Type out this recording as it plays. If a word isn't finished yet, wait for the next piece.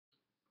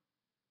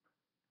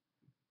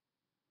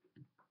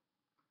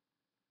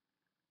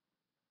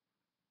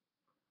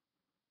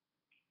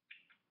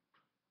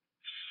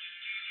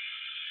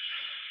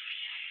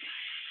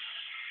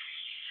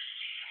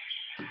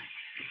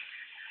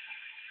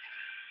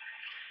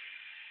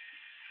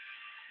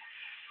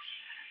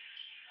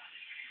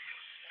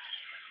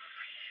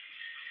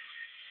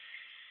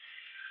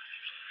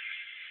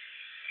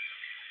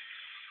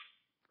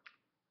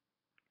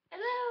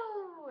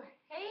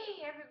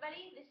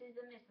is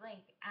the Miss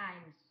Link.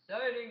 I'm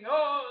signing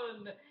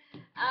on.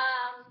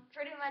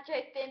 Pretty much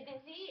I've been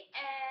busy,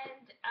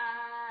 and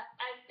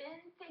I've been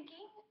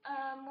thinking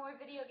more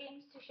video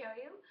games to show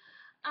you.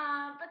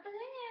 But the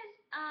thing is,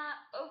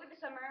 over the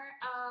summer,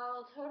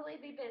 I'll totally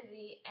be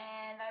busy,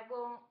 and I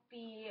won't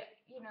be,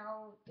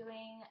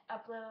 doing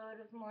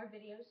upload of more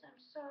videos. I'm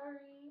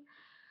sorry.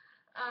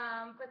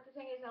 But the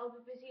thing is, I'll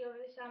be busy over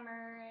the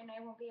summer, and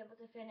I won't be able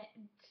to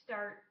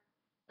start,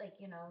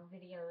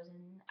 videos,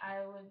 and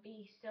I would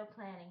be still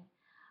planning.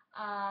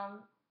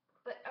 Um,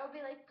 but I'll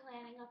be,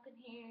 planning up in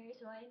here,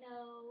 so I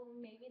know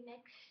maybe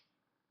next,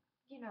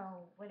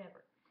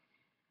 whatever.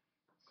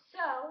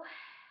 So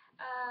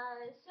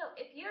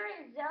if you're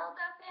a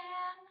Zelda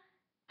fan,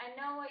 I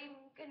know I'm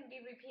gonna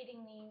be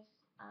repeating these,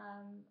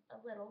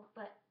 a little,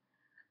 but,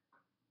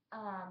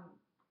 um,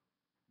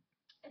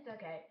 it's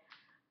okay.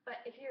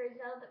 But if you're a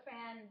Zelda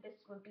fan, this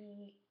would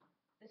be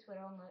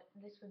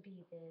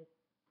the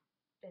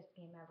best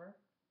game ever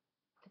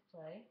to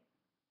play.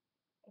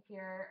 If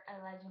you're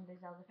a Legend of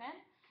Zelda fan,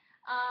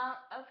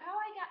 of how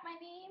I got my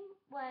name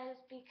was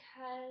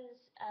because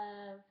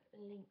of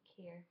Link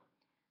here.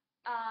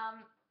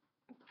 Um,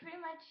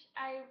 Pretty much,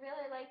 I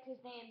really liked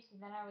his name, so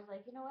then I was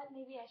like, you know what?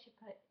 Maybe I should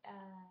put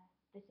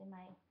this in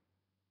my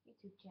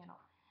YouTube channel.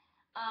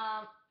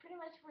 Pretty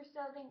much, we're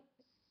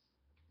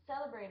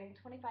celebrating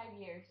 25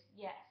 years.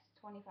 Yes,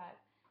 25.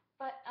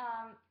 But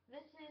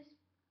this is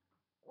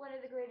one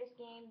of the greatest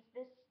games.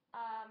 This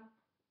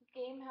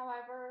game,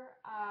 however,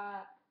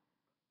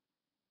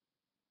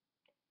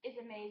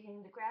 is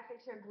amazing. The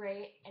graphics are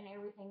great, and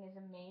everything is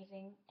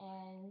amazing.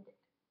 And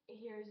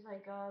here's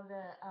like all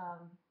the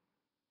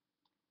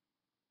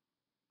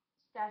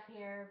stuff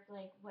here,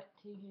 like what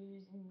to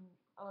use and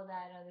all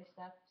that other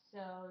stuff.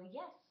 So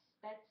yes,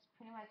 that's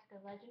pretty much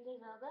the Legend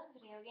of Zelda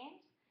video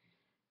games.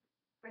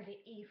 Rated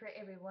E for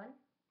everyone.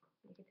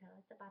 You can tell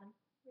at the bottom.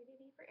 Rated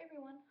E for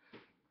everyone.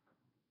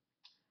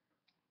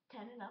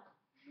 10 and up.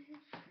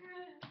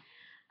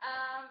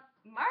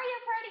 Mario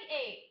Party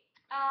 8.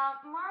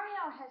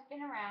 Mario has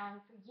been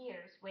around for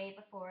years, way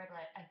before,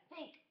 I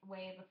think,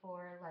 way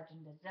before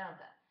Legend of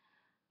Zelda.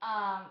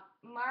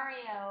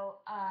 Mario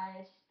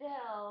is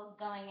still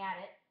going at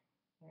it.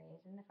 Here he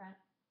is in the front.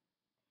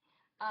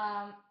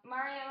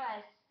 Mario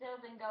has still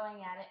been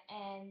going at it,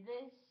 and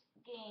this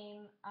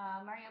game,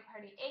 Mario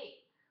Party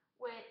 8,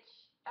 which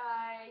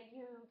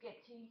you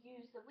get to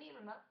use the Wii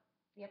remote.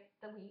 Yep,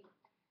 the Wii.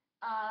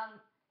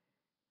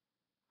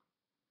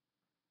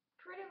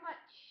 Pretty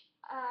much,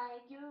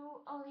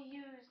 you only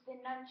use the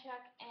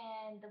nunchuck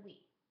and the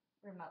Wii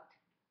remote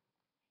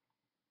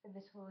for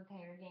this whole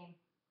entire game.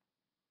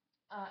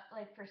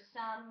 Like for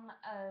some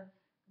of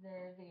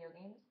the video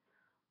games.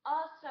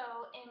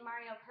 Also, in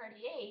Mario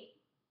Party 8,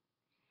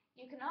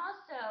 you can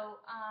also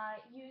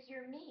use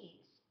your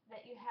Mii's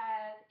that you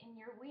have in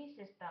your Wii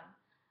system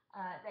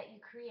that you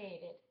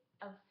created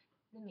of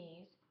the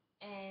Mii's,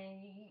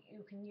 and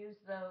you can use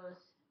those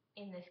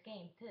in this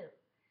game too.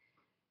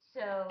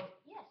 So,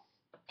 yes.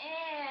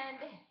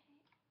 And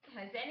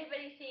has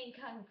anybody seen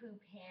Kung Fu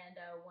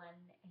Panda 1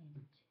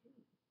 and 2?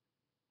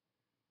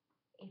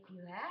 If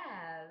you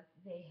have,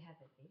 they have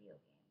a video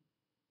game.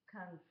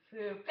 Kung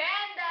Fu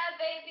Panda,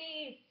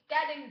 baby!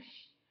 Skadoosh!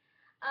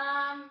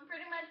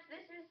 Pretty much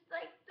this is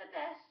like the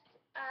best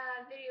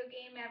video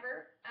game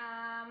ever.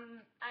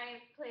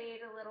 I've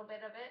played a little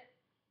bit of it,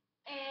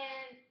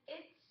 and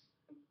it's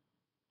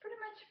pretty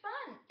much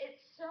fun.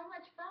 It's so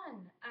much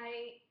fun.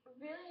 I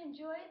really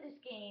enjoy this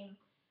game.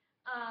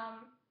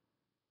 Um,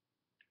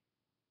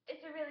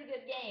 it's a really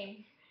good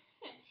game.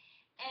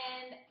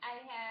 And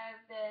I have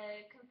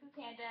the Kung Fu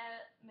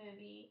Panda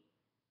movie,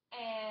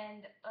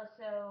 and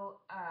also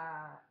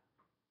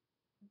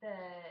the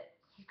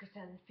Secrets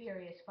of the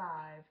Furious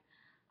 5.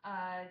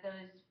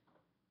 Those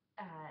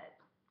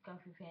Kung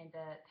Fu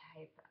Panda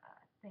type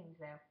things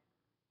there.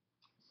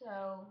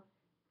 So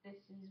this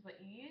is what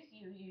you use.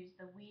 You use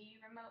the Wii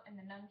remote and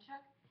the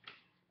nunchuck,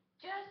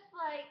 just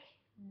like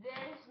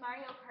this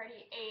Mario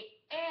Party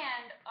 8,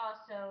 and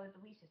also the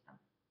Wii system.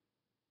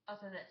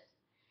 Also this.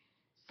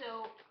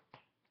 So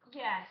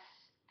yes,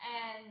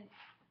 and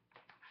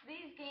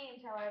these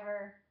games,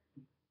 however,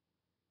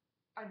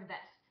 are the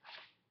best.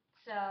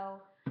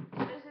 So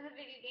those are the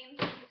video games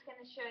I'm just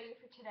going to show you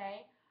for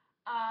today.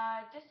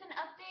 Just an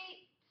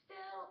update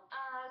still.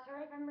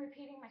 Sorry if I'm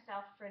repeating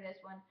myself for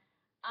this one.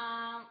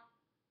 I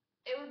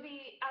will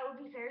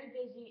be very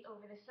busy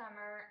over the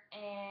summer,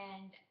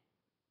 and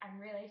I'm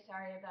really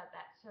sorry about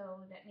that.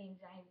 So that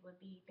means I would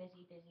be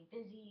busy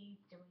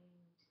doing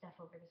stuff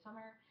over the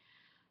summer.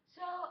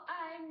 So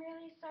I'm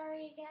really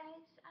sorry,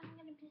 guys. I'm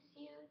gonna miss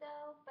you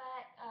though,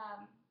 but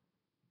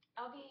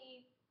I'll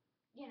be,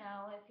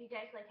 if you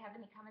guys have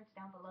any comments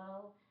down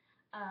below,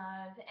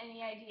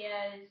 any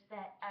ideas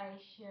that I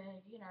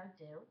should,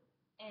 do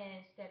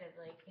instead of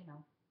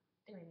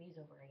doing these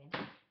over again.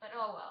 But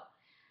oh well.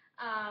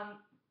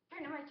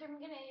 Pretty much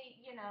I'm gonna,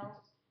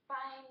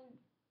 find,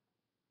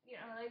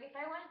 if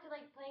I wanted to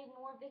play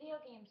more video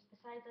games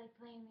besides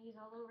playing these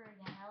all over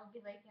again, I would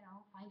be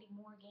finding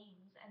more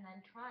games and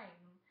then trying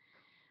them.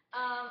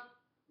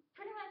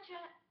 Pretty much,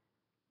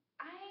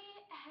 I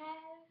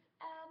have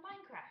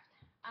Minecraft.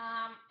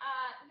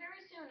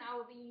 Very soon I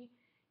will be,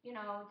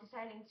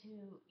 deciding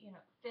to,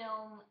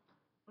 film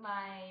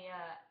my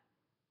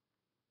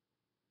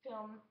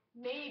film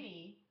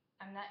maybe,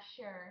 I'm not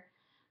sure,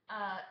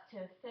 to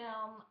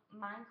film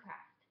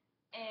Minecraft.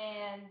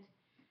 And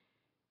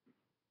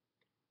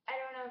I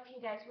don't know if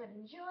you guys would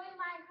enjoy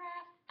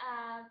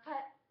Minecraft,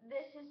 but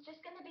this is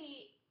just going to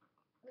be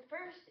the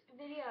first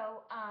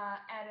video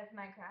out of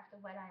Minecraft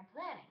of what I'm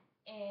planning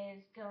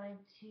is going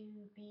to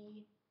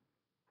be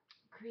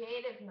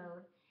creative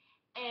mode.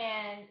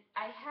 And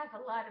I have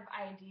a lot of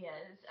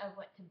ideas of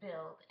what to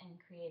build in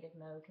creative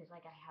mode because,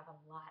 like, I have a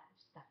lot of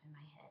stuff in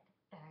my head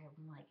that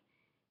I'm like,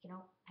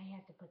 I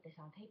have to put this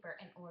on paper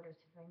in order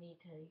for me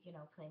to,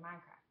 play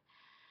Minecraft.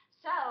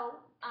 So,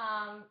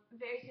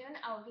 very soon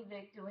I'll be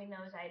like doing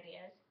those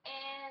ideas,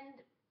 and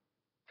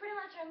pretty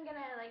much I'm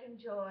gonna like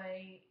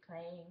enjoy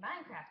playing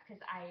Minecraft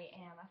because I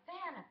am a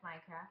fan of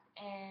Minecraft,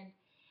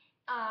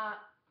 uh,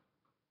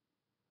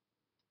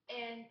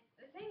 and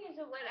the thing is,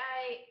 what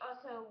I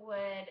also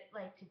would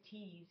like to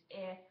tease,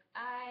 if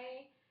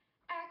I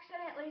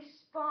accidentally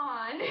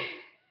spawn,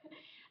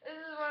 this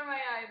is one of my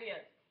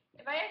ideas.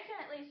 If I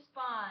accidentally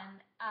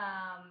spawn,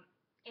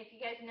 if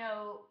you guys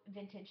know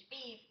Vintage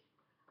Beef,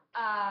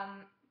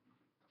 um,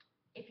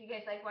 if you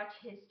guys like watch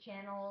his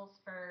channel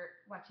for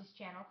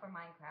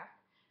Minecraft,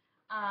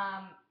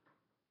 I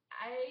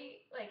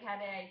like had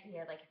an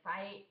idea, like if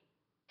I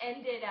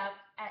ended up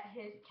at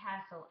his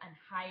castle and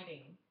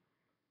hiding,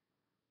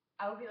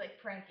 I would be like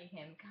pranking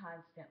him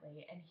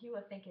constantly, and he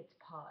would think it's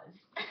paused.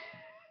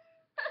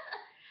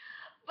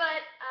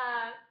 But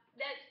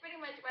that's pretty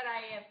much what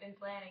I have been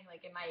planning,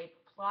 like in my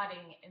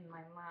plotting in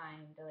my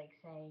mind, like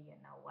saying, you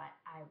know what,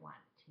 I want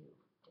to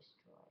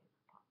destroy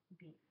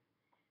beef,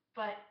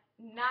 but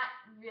not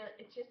really.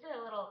 It's just a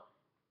little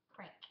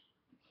prank.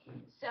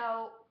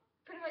 So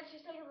pretty much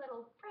just like a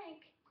little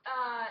prank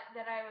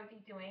that I would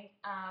be doing.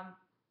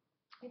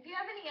 If you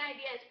have any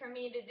ideas for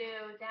me to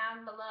do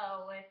down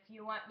below, if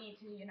you want me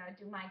to,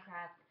 do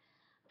Minecraft,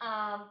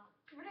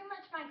 pretty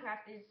much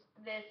Minecraft is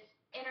this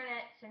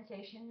internet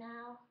sensation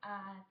now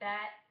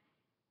that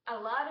a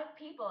lot of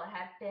people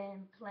have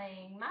been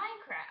playing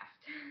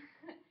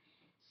Minecraft.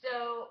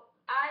 So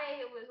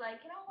I was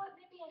like, you know what,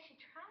 maybe I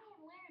should try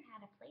and learn how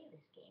to play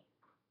this game.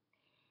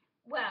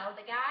 Well,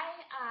 the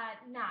guy,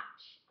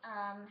 Notch,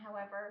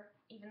 however,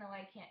 even though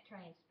I can't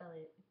try and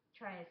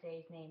say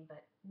his name,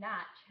 but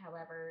Notch,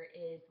 however,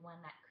 is the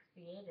one that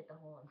created the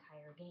whole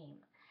entire game.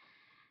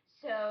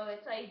 So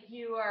it's like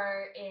you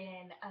are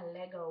in a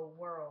Lego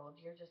world.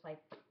 You're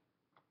like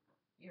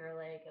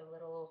a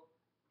little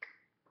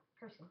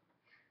person.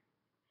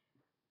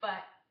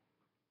 But,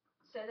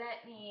 so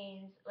that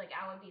means, like,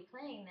 I would be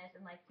playing this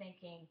and, like,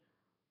 thinking,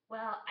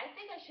 well, I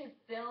think I should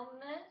film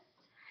this.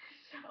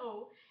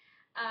 So,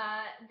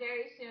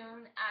 very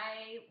soon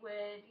I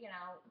would,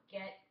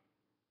 get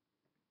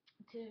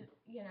to,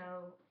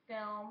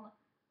 film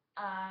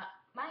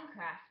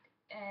Minecraft.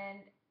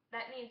 And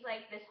that means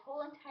like this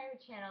whole entire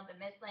channel, the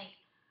Miss Link,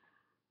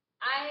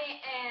 I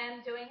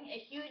am doing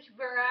a huge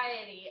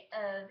variety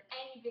of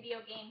any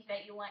video games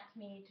that you want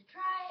me to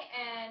try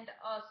and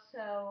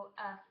also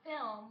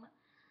film.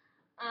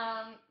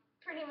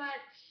 Pretty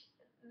much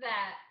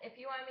that.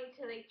 If you want me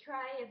to like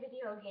try a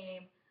video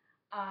game,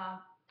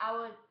 I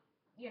would,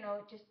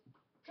 just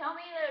tell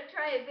me to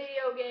try a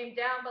video game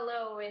down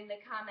below in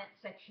the comment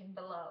section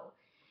below.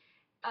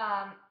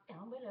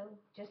 Down below,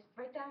 just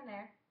right down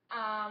there.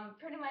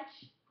 Pretty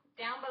much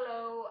down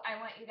below, I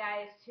want you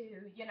guys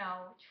to,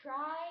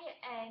 try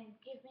and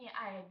give me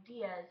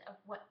ideas of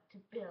what to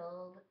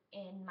build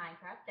in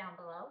Minecraft down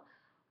below.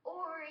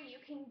 Or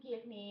you can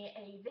give me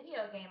a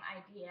video game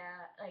idea,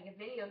 like a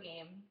video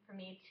game for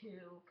me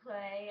to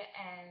play,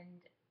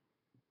 and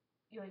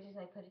you would just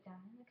like put it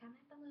down in the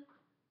comment below.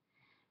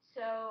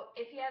 So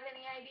if you have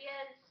any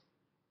ideas,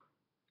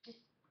 just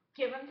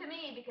give them to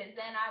me, because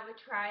then I would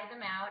try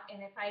them out,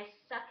 and if I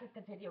suck at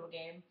the video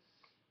game,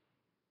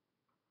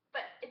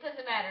 but it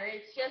doesn't matter,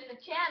 it's just a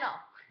channel.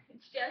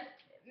 It's just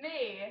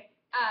me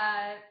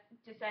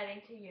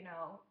deciding to,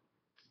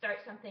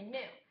 start something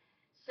new.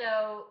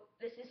 So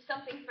this is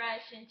something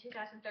fresh in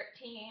 2013.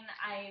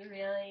 I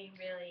really,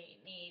 really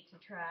need to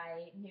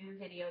try new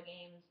video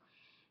games,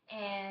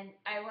 and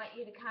I want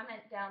you to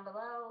comment down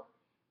below,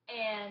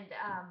 and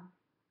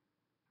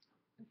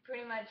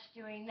pretty much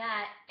doing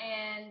that,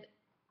 and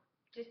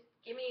just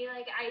give me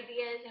like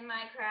ideas in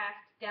Minecraft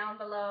down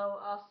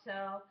below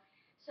also.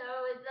 So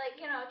it's like,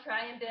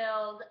 try and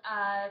build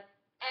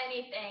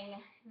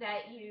anything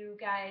that you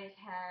guys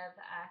have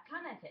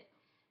commented.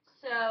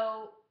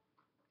 So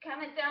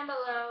comment down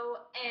below,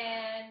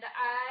 and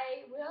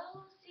I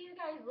will see you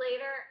guys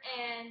later.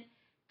 And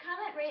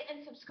comment, rate,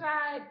 and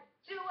subscribe.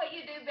 Do what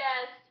you do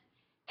best,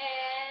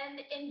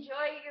 and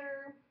enjoy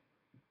your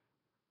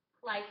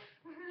life.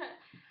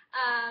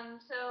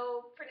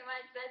 So pretty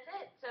much that's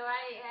it. So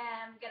I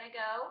am gonna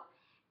go,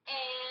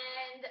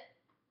 and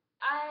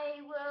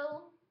I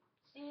will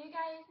see you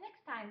guys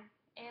next time.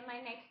 in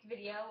my next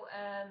video.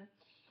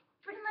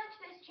 Pretty much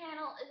this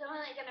channel is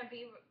only going to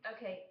be,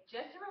 okay,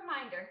 just a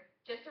reminder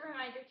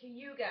to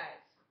you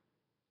guys.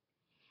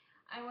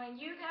 I want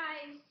you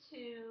guys,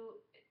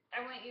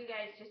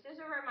 just as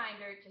a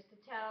reminder, just to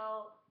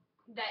tell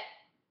that,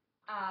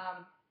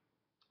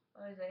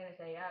 what was I going to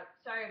say?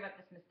 Sorry about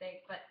this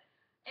mistake, but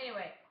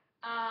anyway,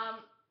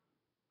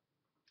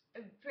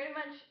 pretty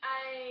much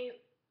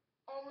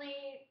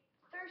only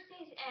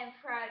Thursdays and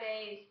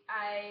Fridays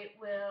I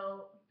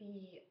will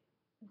be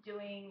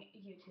doing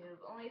YouTube.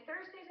 Only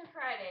Thursdays and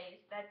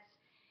Fridays. That's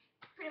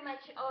pretty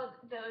much all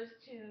those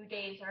 2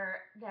 days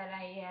that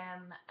I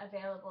am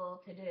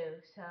available to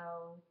do.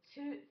 So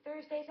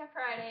Thursdays and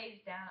Fridays.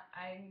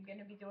 I'm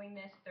gonna be doing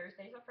this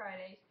Thursdays and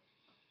Fridays,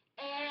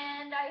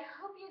 and I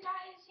hope you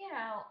guys,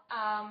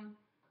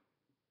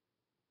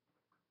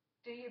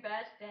 do your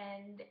best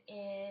and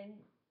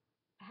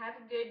have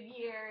a good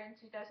year in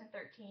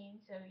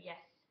 2013. So yes.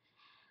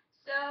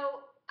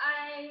 So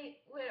I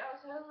would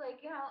also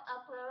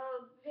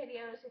upload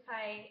videos if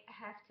I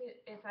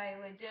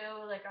would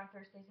do like on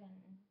Thursdays and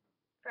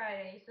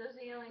Fridays. Those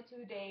are the only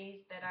 2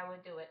 days that I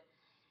would do it.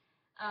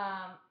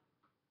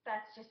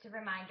 That's just a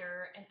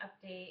reminder, an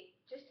update,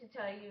 just to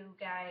tell you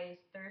guys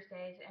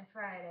Thursdays and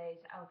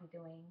Fridays I'll be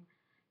doing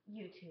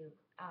YouTube.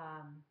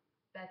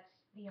 That's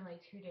the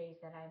only 2 days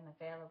that I'm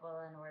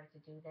available in order to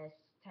do this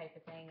type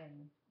of thing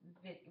and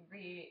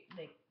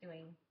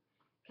doing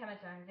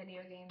comments on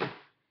video games.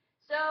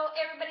 So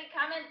everybody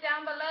comment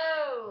down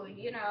below,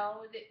 you know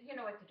what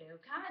to do.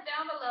 Comment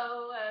down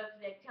below of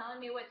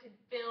telling me what to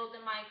build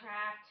in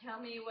Minecraft,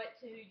 tell me what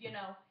to,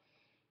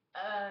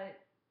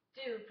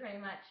 do pretty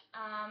much.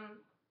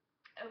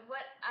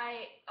 What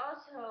I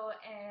also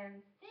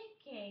am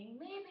thinking,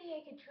 maybe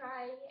I could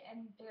try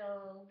and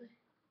build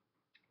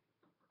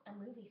a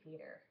movie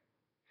theater.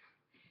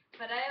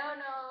 But I don't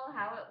know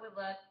how it would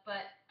look,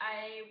 but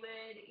I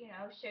would,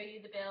 show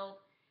you the build.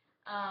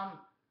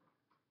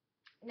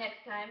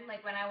 Next time,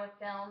 like when I would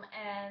film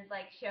and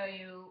show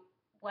you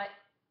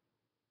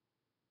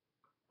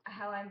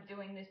how I'm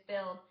doing this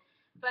build.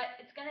 But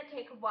it's gonna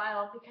take a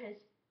while because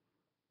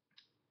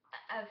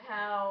of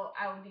how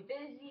I will be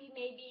busy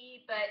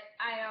maybe, but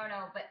I don't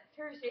know. But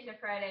Thursdays and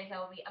Fridays I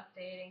will be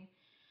updating.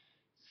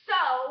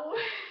 So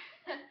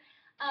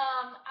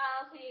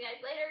I'll see you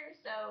guys later,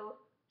 so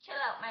chill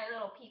out my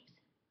little peeps.